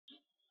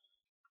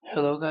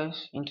Hello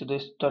guys, in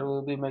today's tutorial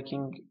we'll be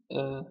making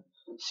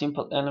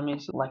simple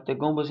enemies like the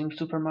Goombas in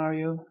Super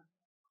Mario.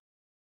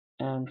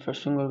 And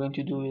first thing we're going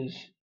to do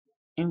is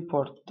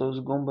import those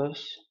Goombas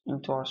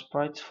into our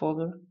sprites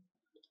folder.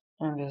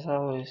 And as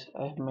always,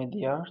 I've made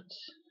the art.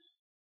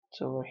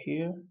 It's over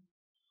here,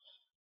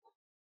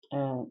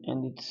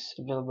 and it's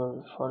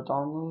available for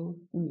download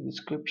in the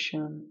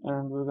description.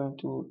 And we're going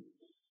to,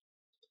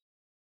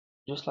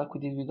 just like we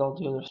did with all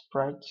the other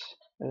sprites,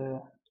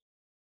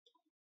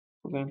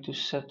 we're going to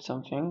set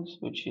some things,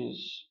 which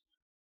is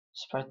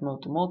sprite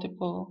mode to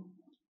multiple,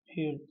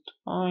 here to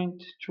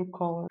point, true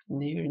color,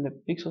 and here in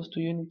the pixels to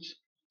units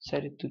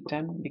set it to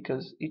 10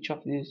 because each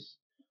of these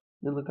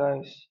little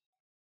guys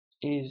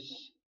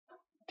is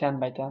 10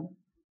 by 10,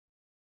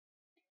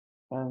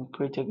 and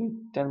create a grid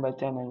 10 by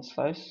 10 and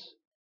slice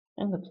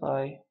and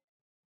apply.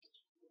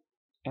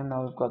 And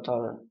now we've got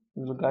our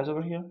little guys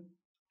over here,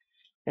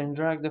 and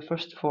drag the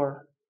first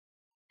four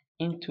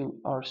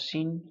into our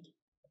scene.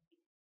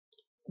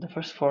 The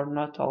first four,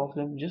 not all of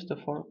them, just the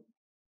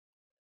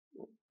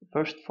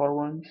first four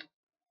ones,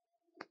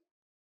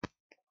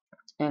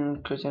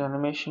 and create an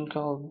animation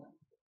called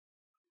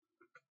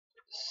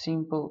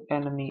simple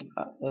enemy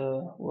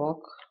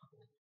walk.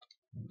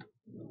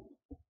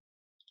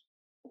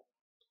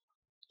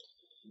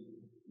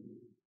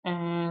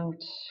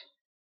 And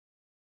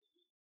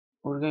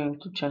we're going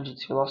to change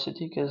its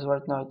velocity because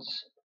right now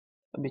it's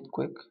a bit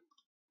quick.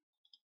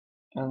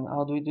 And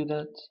how do we do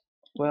that?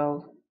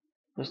 Well,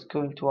 just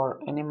go into our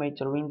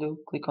animator window,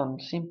 click on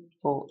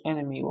simple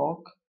enemy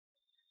walk.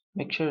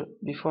 Make sure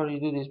before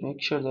you do this,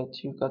 make sure that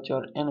you've got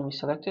your enemy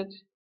selected.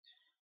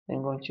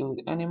 Then go into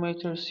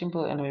animator,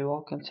 simple enemy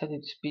walk, and set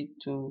its speed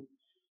to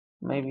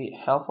maybe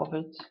half of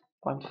it,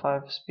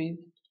 0.5 speed.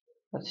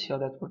 Let's see how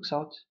that works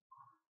out.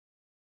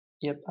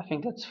 Yep, I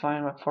think that's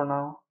fine for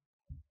now.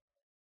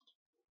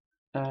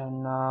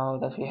 And now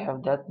that we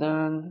have that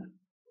done,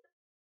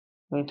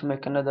 we need to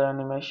make another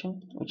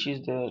animation, which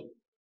is the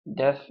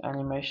death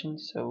animation.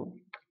 So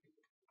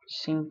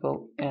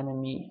simple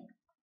enemy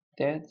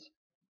death,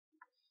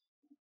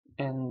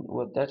 and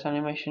what that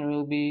animation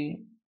will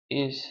be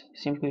is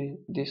simply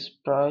this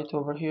sprite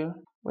over here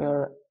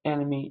where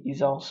enemy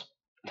is all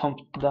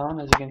pumped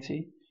down, as you can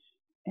see.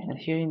 And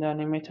here in the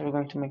animator we're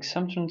going to make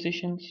some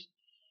transitions,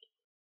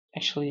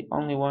 actually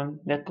only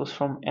one, that goes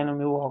from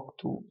enemy walk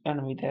to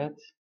enemy death.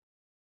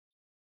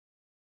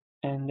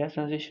 And that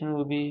transition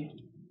will be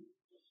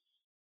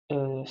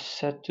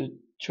set to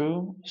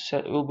true.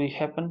 Will be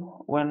happen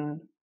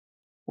when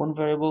one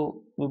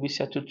variable will be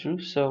set to true.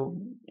 So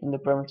in the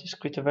parameters,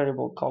 create a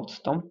variable called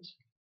stomped.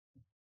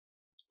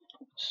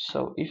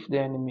 So if the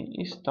enemy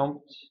is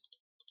stomped,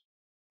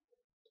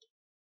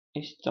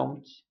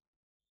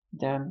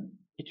 then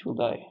it will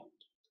die.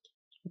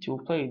 It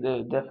will play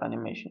the death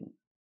animation.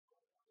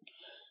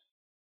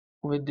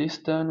 With this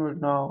done, we're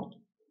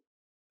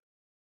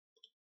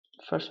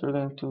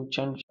going to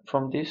change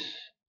from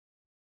this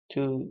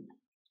to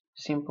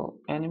simple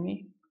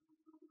enemy.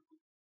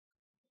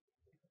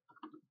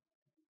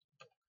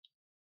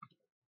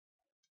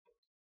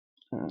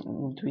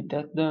 And with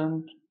that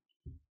done,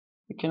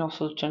 we can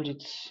also change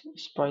its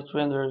sprite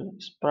render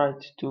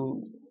sprite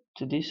to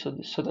this,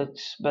 so that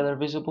it's better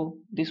visible.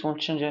 This won't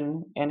change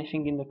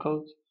anything in the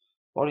code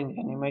or in the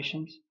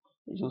animations.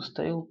 It will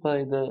still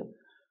play the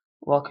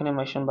walk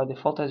animation by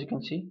default, as you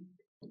can see.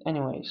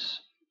 Anyways,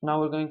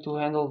 now we're going to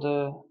handle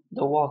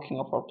the walking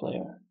of our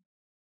player.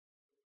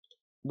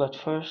 But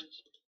first,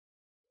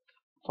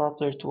 for our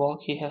player to walk,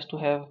 he has to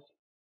have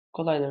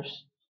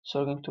colliders. So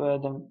we're going to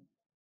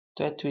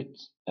add to it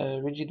a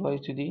rigid value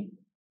 2D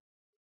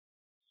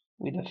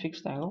with a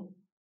fixed angle.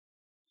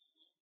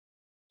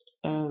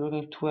 And we're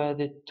going to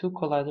add it two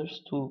colliders,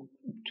 two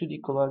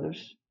 2D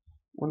colliders.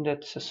 One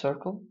that's a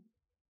circle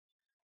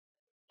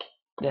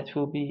that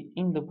will be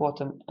in the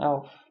bottom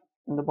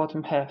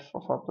half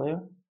of our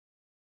player.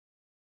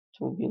 It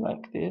will be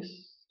like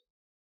this.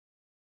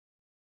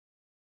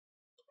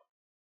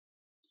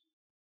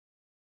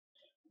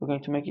 We're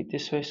going to make it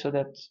this way so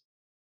that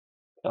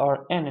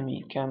our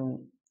enemy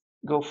can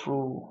go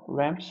through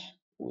ramps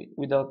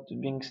without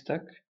being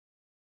stuck.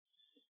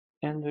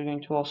 And we're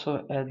going to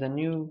also add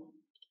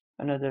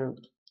another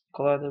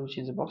collider, which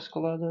is a box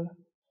collider.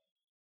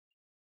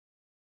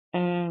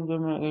 And we're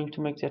going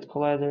to make that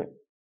collider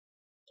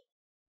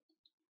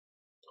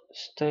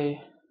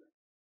stay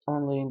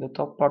only in the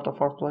top part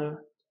of our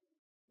player,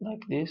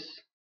 like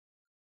this.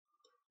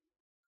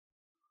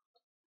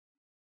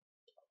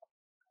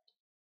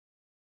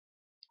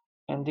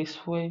 And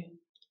this way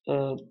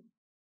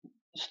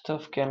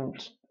stuff can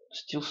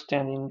still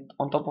stand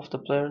on top of the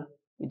player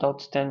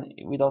without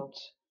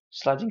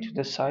sliding to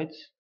the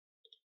sides,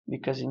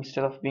 because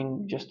instead of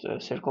being just a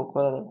circle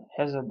collider,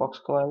 it has a box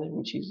collider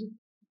which is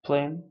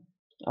plain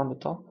on the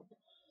top.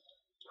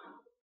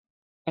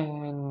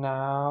 And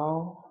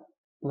now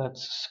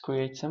let's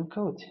create some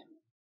code.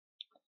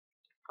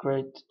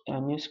 Create a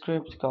new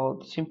script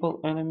called simple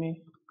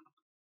enemy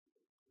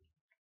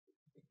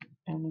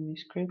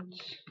script.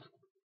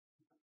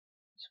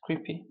 It's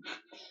creepy.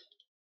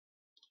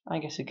 I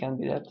guess it can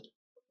be that.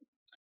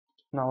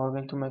 Now we're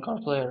going to make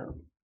our player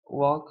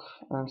walk,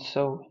 and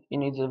so he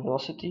needs a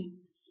velocity,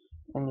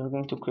 and we're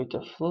going to create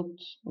a float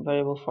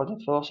variable for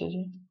that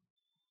velocity,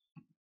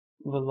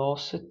 and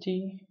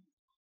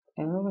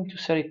we're going to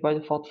set it by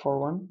default for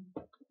 1.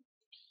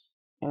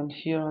 And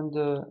here on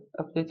the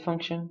update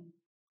function,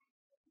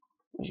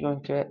 we're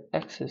going to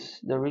access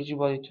the rigid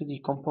body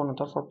 2D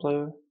component of our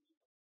player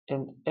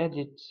and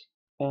edit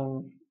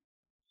and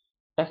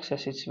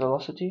access its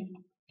velocity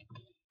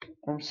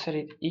and set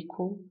it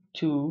equal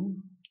to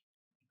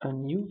a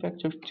new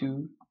vector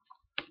 2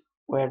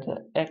 where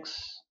the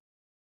x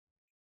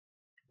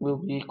will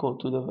be equal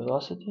to the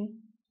velocity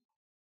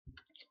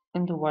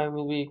and the y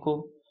will be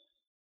equal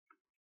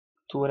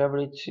to whatever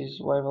it is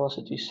y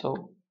velocity.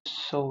 So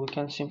we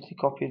can simply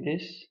copy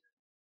this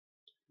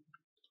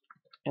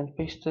and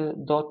paste the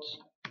dot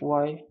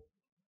y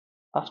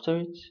after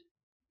it,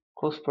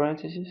 close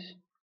parentheses,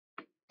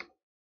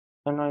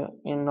 and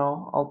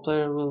now our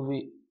player will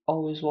be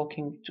always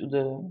walking to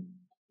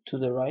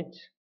the right.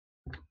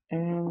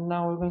 And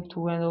now we're going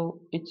to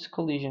handle its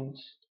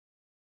collisions,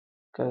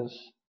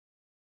 because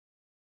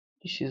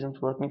this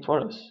isn't working for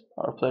us.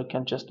 Our player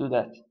can't just do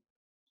that.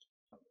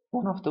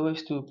 One of the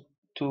ways to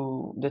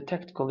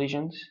detect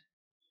collisions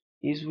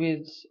is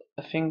with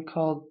a thing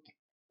called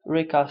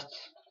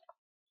Recasts.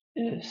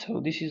 So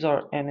this is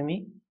our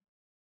enemy,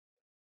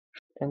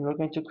 and we're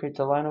going to create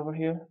a line over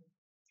here,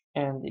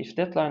 and if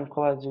that line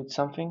collides with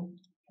something,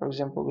 for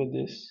example with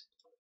this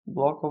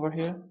block over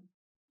here,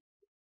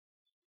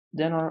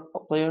 then our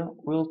player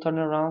will turn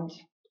around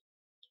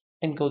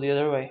and go the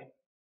other way.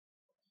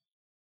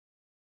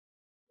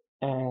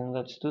 And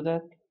let's do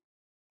that.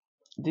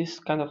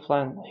 This kind of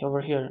line over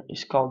here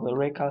is called a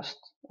raycast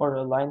or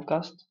a line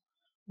cast.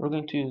 We're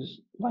going to use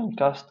line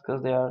cast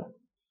because they are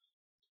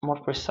more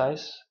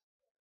precise,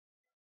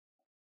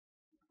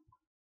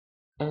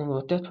 and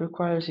what that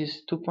requires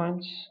is 2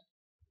 points.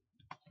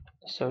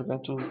 So we're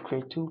going to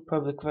create two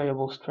public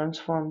variables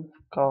transform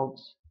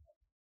called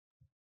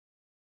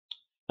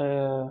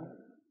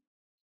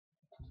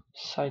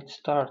site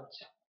start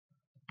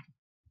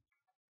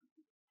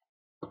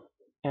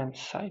and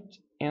site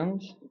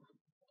end,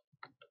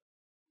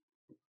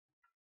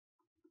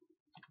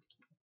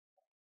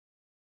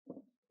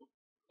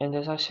 and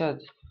as I said,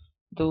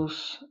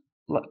 those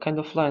kind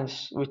of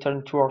lines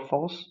return true or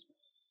false,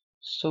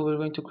 so we're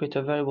going to create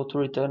a variable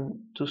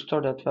to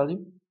store that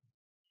value,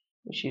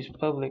 which is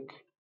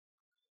public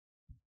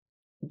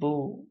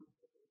bool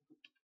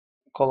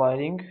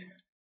colliding.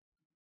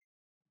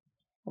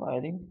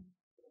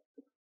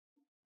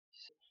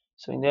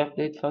 So in the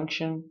update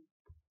function,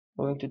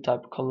 we're going to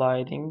type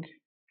colliding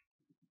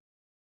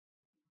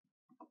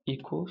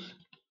equals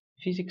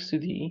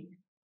physics2d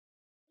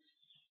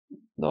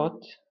dot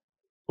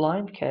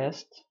line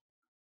cast,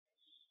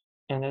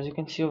 and as you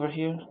can see over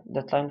here,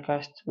 that line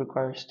cast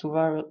requires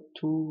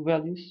two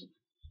values,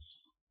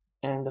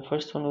 and the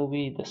first one will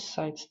be the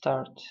site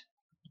start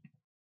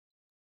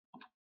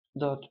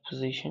dot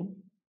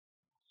position,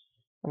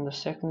 and the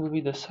second will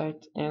be the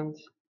site end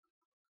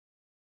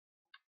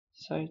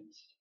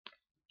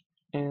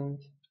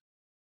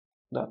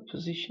dot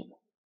position.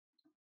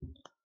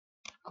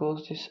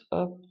 Close this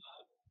up,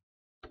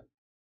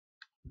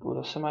 put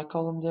a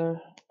semicolon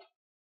there,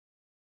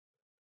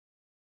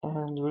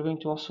 and we're going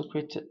to also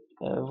create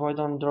a void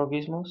on draw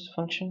gizmos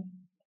function.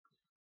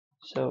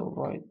 So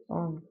void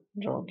on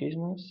draw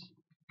gizmos,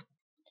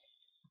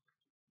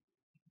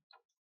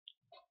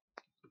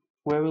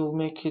 where we'll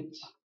make it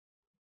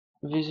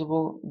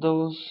visible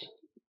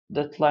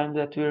that line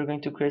that we are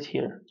going to create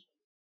here.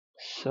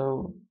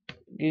 So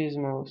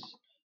gizmos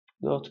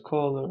dot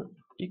color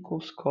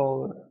equals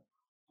color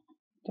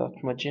dot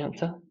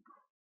magenta.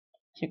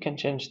 You can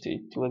change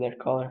it to other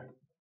color.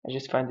 I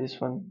just find this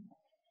one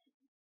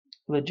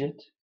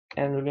legit,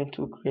 and we're going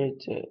to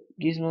create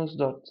gizmos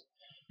dot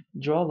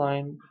draw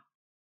line,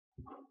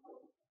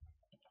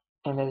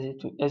 and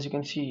as you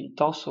can see,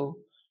 it also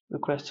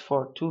requests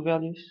for two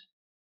values,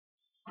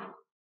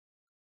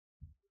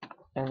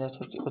 and that's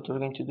what we're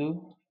going to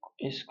do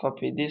is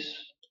copy these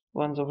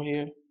ones over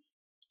here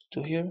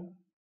to here,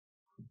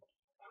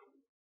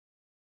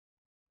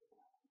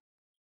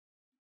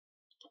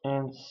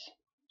 and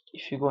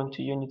if you go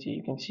into Unity,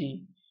 you can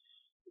see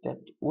that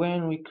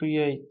when we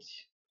create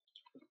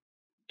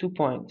 2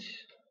 points,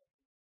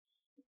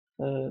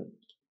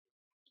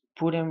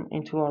 put them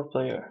into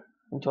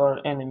our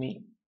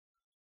enemy,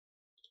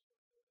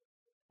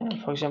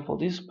 and for example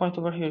this point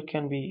over here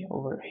can be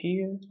over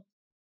here,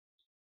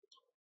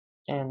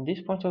 and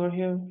this point over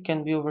here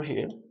can be over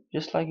here,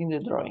 just like in the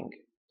drawing.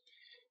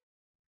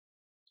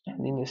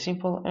 And in the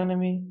simple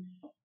enemy,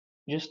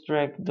 just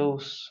drag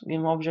those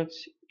game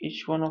objects,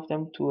 each one of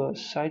them to a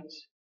site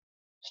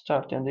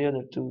start and the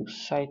other to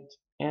site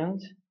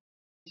end,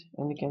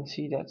 and you can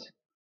see that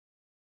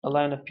a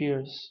line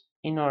appears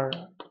in our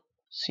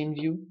scene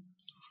view,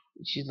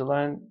 which is the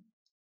line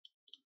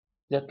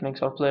that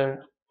makes our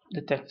player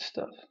detect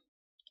stuff.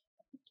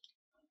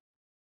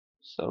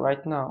 So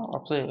right now our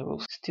player will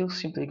still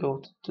simply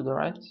go to the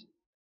right,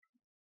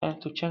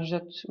 And to change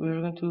that,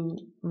 we're going to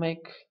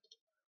make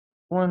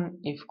one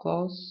if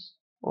clause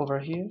over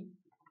here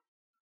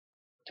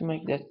to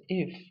make that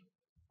if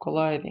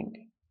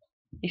colliding,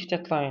 if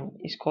that line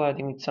is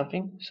colliding with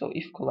something, so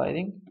if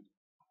colliding,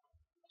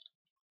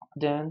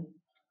 then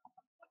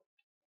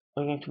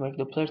we're going to make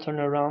the player turn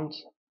around,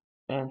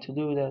 and to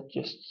do that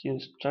just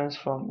use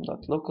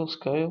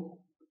transform.localScale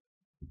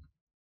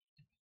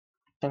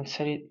and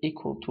set it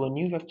equal to a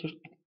new vector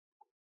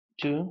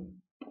 2,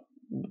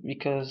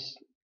 because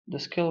the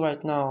scale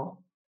right now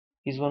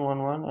is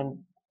 111,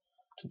 and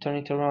to turn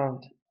it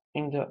around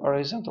in the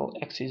horizontal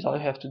axis, all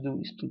you have to do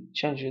is to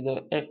change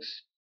the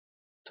x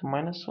to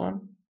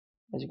 -1,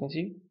 as you can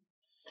see,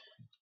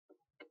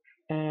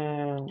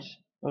 and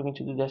we're going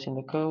to do that in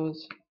the code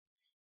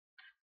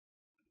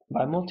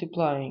by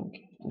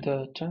multiplying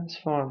the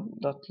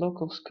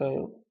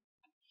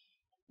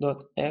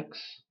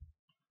transform.localScale.x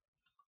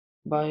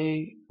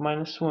by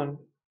 -1,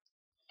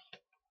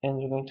 and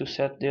we're going to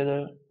set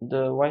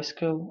the y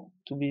scale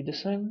to be the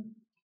same.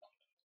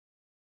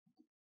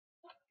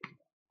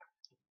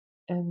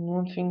 And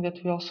one thing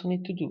that we also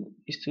need to do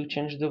is to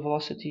change the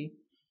velocity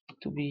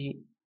to be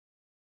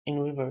in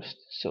reversed.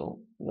 So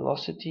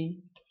velocity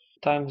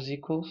times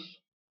equals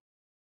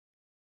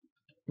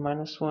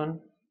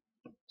 -1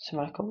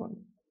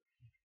 semicolon.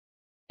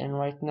 And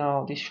right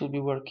now this should be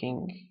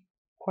working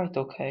quite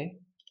okay.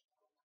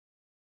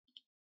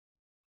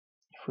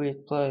 If we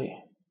hit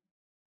play,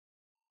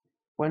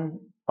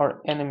 when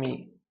our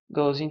enemy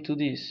goes into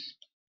this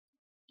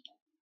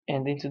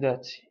and into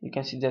that, you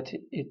can see that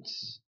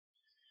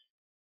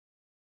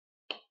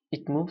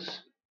it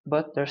moves,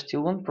 but there's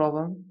still one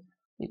problem,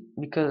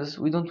 because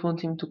we don't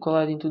want him to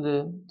collide into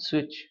the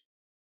switch,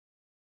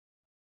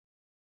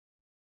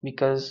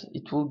 because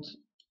it would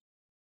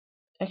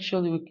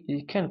actually,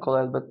 it can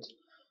collide, but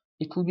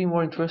it would be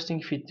more interesting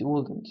if it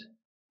wouldn't.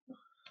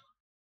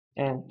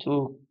 And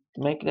to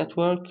make that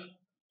work,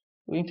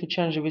 we need to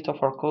change a bit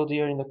of our code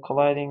here in the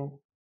colliding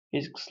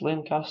physics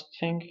linecast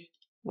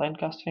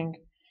thing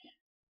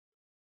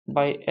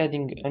by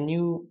adding a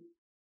new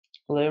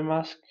layer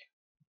mask.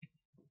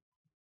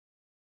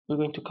 We're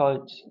going to call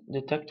it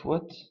detect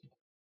what,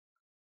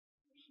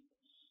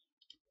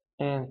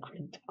 and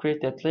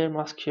create that layer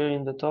mask here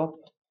in the top,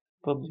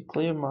 public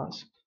layer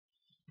mask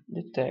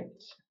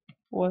detect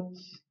what,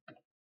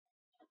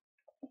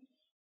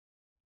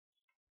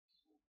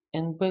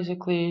 and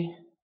basically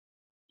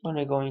when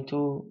I go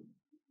into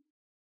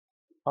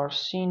our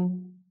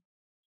scene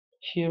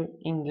here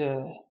in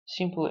the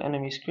simple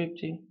enemy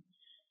script,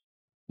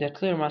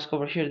 that layer mask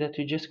over here that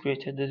we just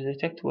created, the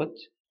detect what,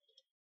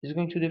 is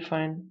going to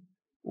define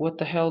what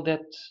the hell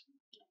that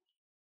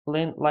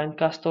line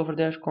cast over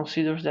there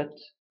considers that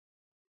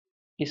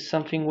is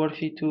something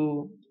worthy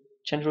to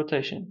change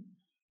rotation.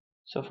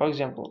 So for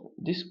example,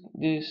 this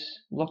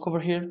block over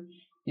here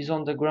is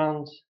on the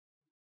ground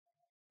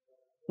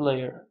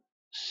layer.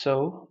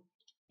 So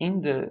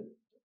in that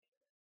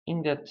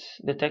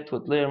detect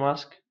what layer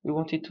mask, we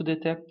want it to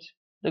detect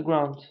the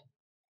ground.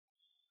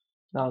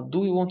 Now, do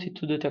we want it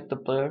to detect the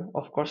player?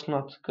 Of course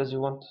not, because we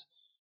want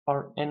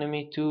our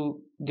enemy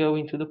to go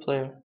into the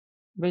player.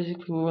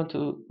 Basically, we want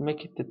to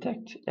make it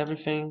detect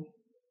everything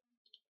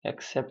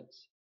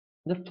except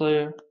the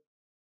player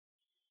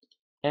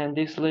and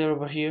this layer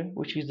over here,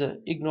 which is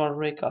the ignore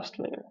raycast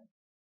layer.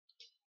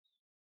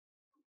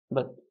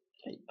 But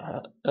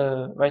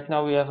right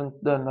now we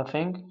haven't done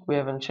nothing, we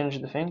haven't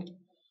changed the thing.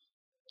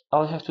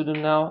 All I have to do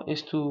now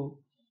is to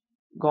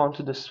go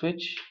onto the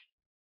switch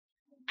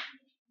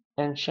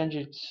and change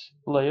its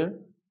layer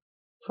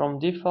from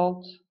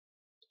default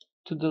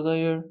to the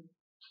layer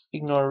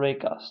ignore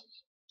raycast.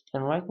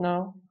 And right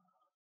now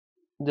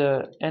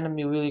the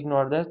enemy will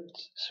ignore that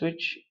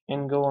switch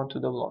and go onto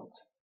the block,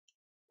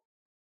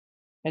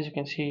 as you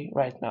can see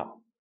right now.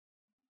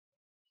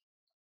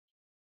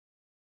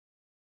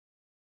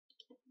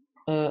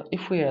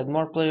 If we add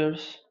more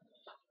players,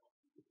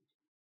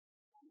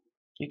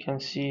 you can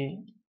see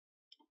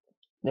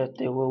that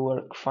they will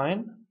work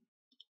fine,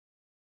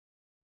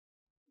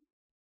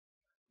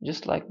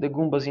 just like the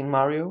Goombas in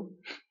Mario.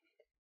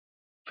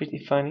 Pretty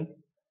funny.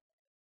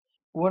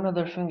 One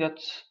other thing that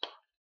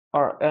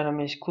our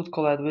enemies could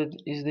collide with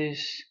is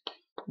this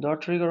door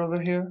trigger over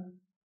here,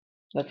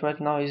 that right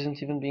now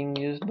isn't even being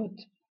used, but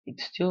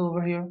it's still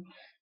over here.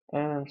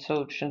 And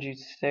so change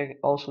its tag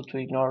also to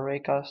ignore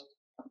raycast,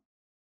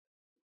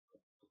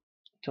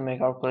 to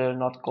make our player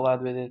not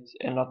collide with it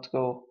and not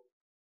go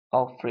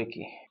all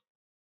freaky.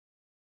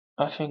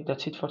 I think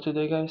that's it for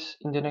today, guys.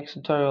 In the next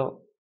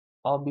tutorial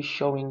I'll be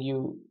showing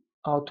you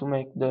how to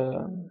make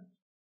the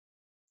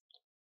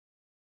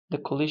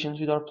collisions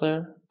with our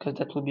player, because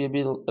that will be a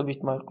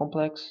bit more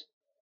complex.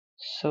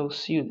 So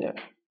see you there.